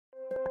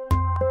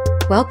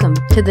Welcome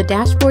to the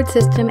Dashboard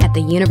System at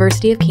the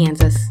University of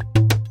Kansas.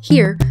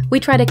 Here, we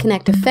try to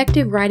connect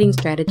effective writing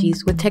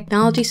strategies with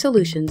technology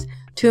solutions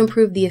to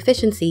improve the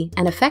efficiency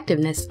and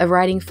effectiveness of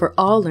writing for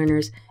all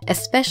learners,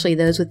 especially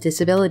those with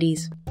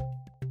disabilities.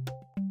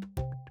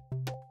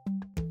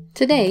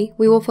 Today,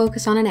 we will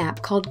focus on an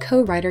app called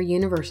Co-Writer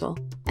Universal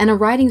and a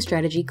writing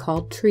strategy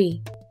called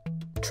TREE.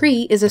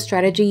 TREE is a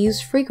strategy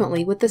used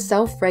frequently with the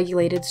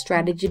Self-Regulated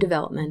Strategy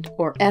Development,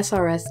 or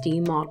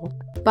SRSD model,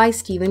 by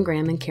Stephen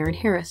Graham and Karen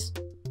Harris.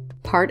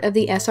 Part of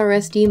the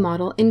SRSD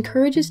model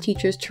encourages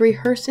teachers to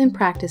rehearse and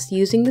practice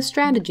using the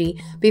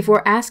strategy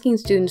before asking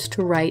students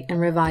to write and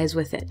revise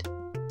with it.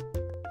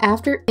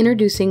 After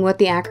introducing what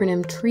the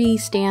acronym TREE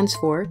stands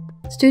for,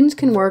 students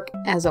can work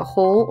as a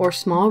whole or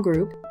small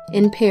group,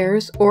 in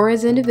pairs, or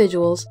as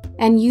individuals,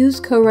 and use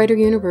Co-Writer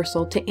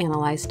Universal to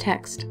analyze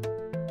text.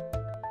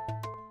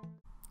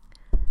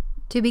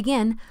 To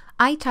begin,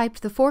 I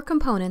typed the 4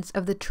 components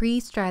of the TREE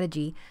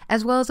strategy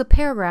as well as a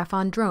paragraph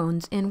on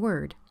drones in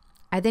Word.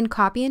 I then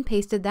copy and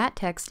pasted that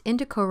text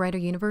into Co-Writer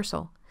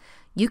Universal.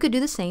 You could do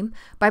the same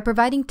by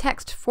providing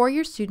text for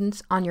your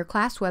students on your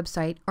class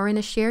website or in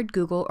a shared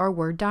Google or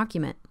Word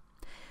document.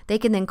 They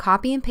can then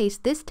copy and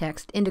paste this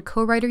text into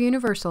Co-Writer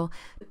Universal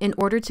in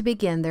order to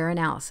begin their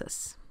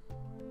analysis.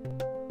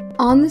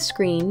 On the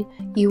screen,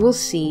 you will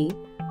see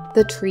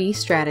the TREE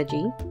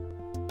strategy,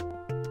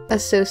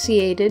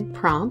 associated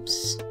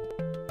prompts,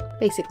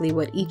 basically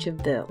what each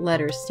of the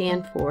letters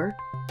stand for,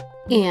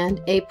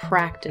 and a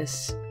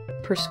practice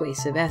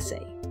persuasive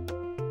essay.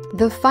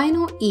 The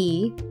final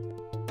E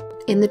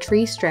in the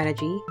TREE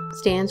strategy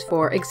stands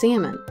for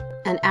examine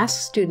and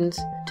asks students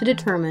to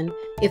determine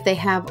if they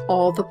have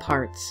all the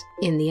parts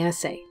in the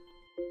essay.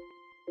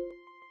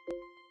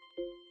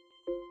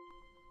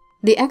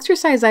 The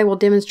exercise I will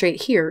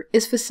demonstrate here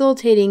is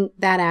facilitating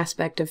that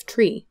aspect of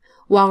TREE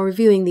while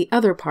reviewing the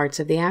other parts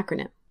of the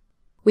acronym.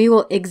 We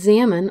will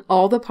examine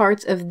all the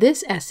parts of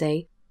this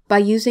essay by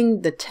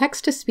using the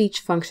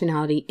text-to-speech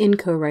functionality in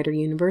Co-Writer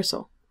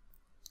Universal.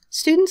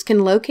 Students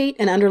can locate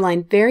and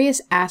underline various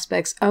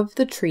aspects of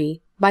the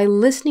tree by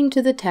listening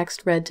to the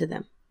text read to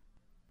them.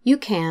 You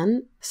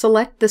can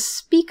select the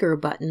speaker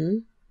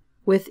button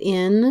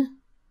within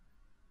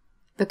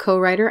the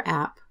Co-Writer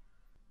app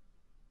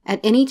at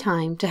any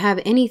time to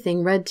have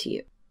anything read to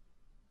you.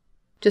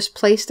 Just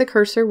place the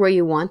cursor where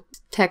you want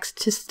text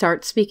to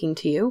start speaking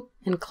to you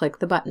and click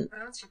the button.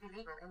 Drones should be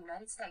legal in the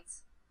United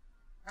States.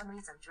 One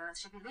reason drones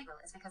should be legal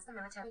is because the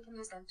military can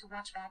use them to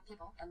watch bad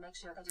people and make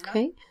sure they do not.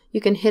 Okay,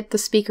 you can hit the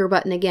speaker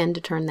button again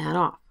to turn that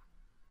off.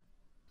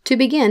 To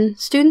begin,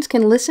 students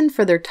can listen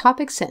for their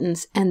topic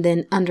sentence and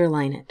then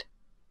underline it.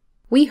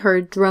 We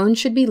heard drones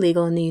should be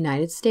legal in the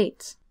United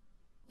States.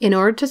 In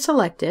order to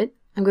select it,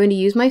 I'm going to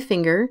use my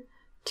finger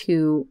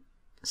to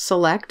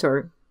select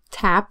or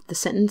tap the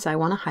sentence I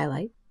want to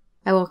highlight.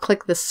 I will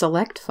click the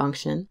select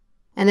function,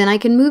 and then I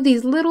can move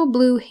these little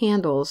blue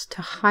handles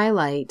to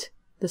highlight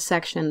the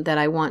section that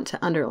I want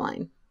to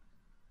underline,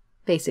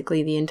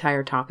 basically the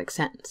entire topic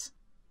sentence.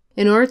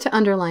 In order to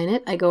underline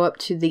it, I go up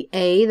to the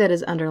A that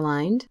is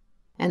underlined,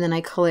 and then I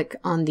click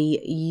on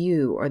the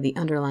U, or the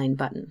underline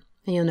button,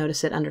 and you'll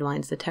notice it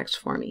underlines the text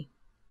for me.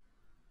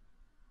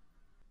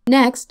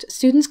 Next,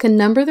 students can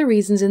number the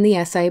reasons in the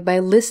essay by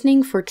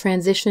listening for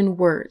transition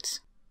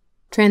words.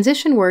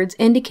 Transition words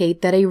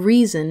indicate that a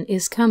reason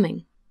is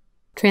coming.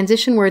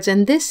 Transition words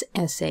in this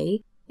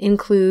essay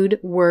include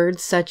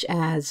words such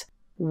as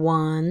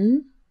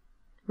one,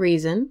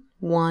 reason,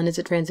 one is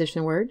a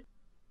transition word,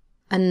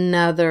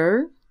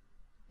 another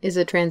is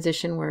a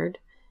transition word,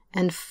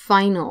 and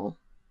final,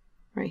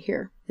 right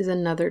here, is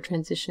another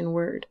transition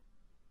word.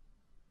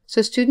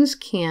 So students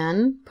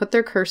can put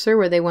their cursor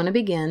where they want to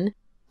begin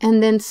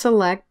and then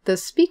select the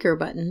speaker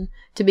button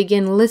to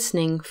begin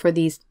listening for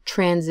these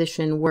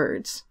transition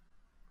words.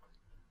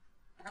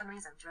 One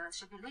reason drones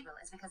should be legal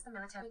is because the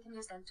military can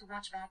use them to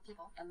watch bad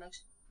people and make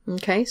sure.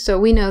 Okay, so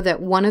we know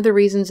that one of the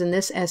reasons in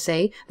this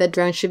essay that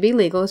drones should be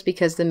legal is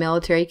because the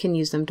military can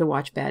use them to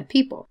watch bad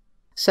people.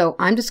 So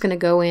I'm just going to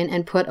go in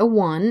and put a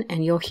 1,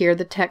 and you'll hear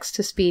the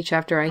text-to-speech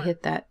after I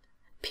hit that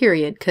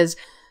period, because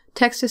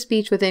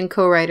text-to-speech within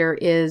Co-Writer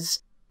is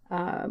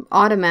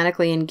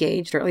automatically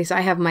engaged, or at least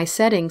I have my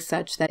settings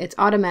such that it's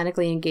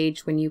automatically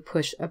engaged when you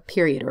push a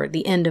period or at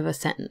the end of a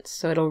sentence,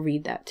 so it'll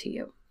read that to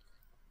you.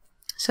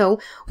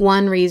 So,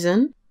 one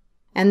reason,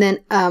 and then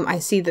I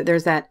see that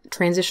there's that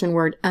transition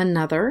word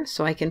another,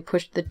 so I can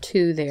push the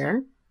 2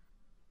 there.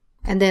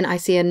 And then I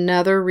see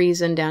another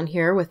reason down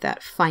here with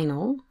that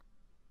final.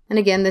 And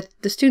again,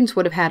 the students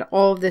would have had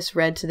all of this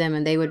read to them,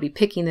 and they would be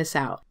picking this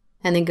out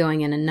and then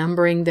going in and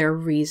numbering their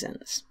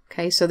reasons.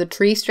 Okay, so the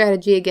TREE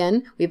strategy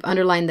again, we've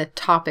underlined the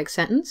topic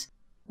sentence,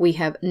 we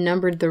have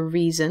numbered the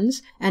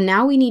reasons, and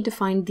now we need to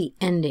find the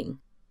ending.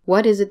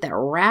 What is it that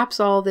wraps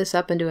all this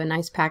up into a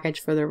nice package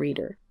for the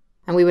reader?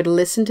 And we would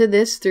listen to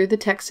this through the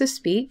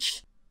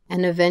text-to-speech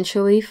and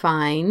eventually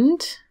find...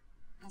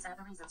 These are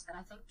the reasons that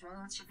I think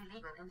drones should be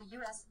legal in the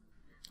U.S.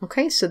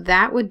 Okay, so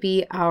that would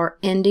be our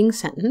ending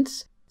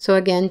sentence. So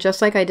again,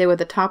 just like I did with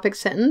the topic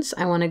sentence,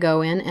 I want to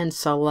go in and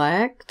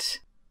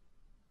select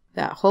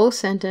that whole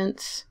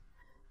sentence,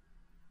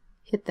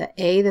 hit the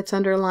A that's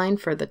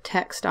underlined for the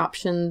text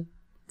option,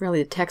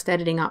 really the text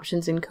editing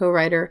options in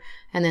CoWriter,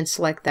 and then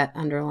select that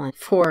underline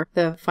for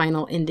the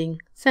final ending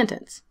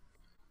sentence.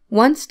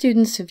 Once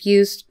students have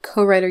used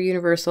CoWriter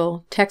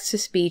Universal,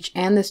 text-to-speech,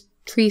 and this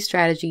tree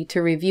strategy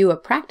to review a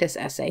practice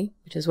essay,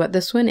 which is what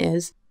this one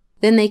is,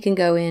 then they can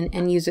go in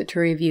and use it to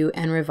review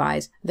and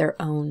revise their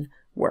own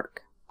work.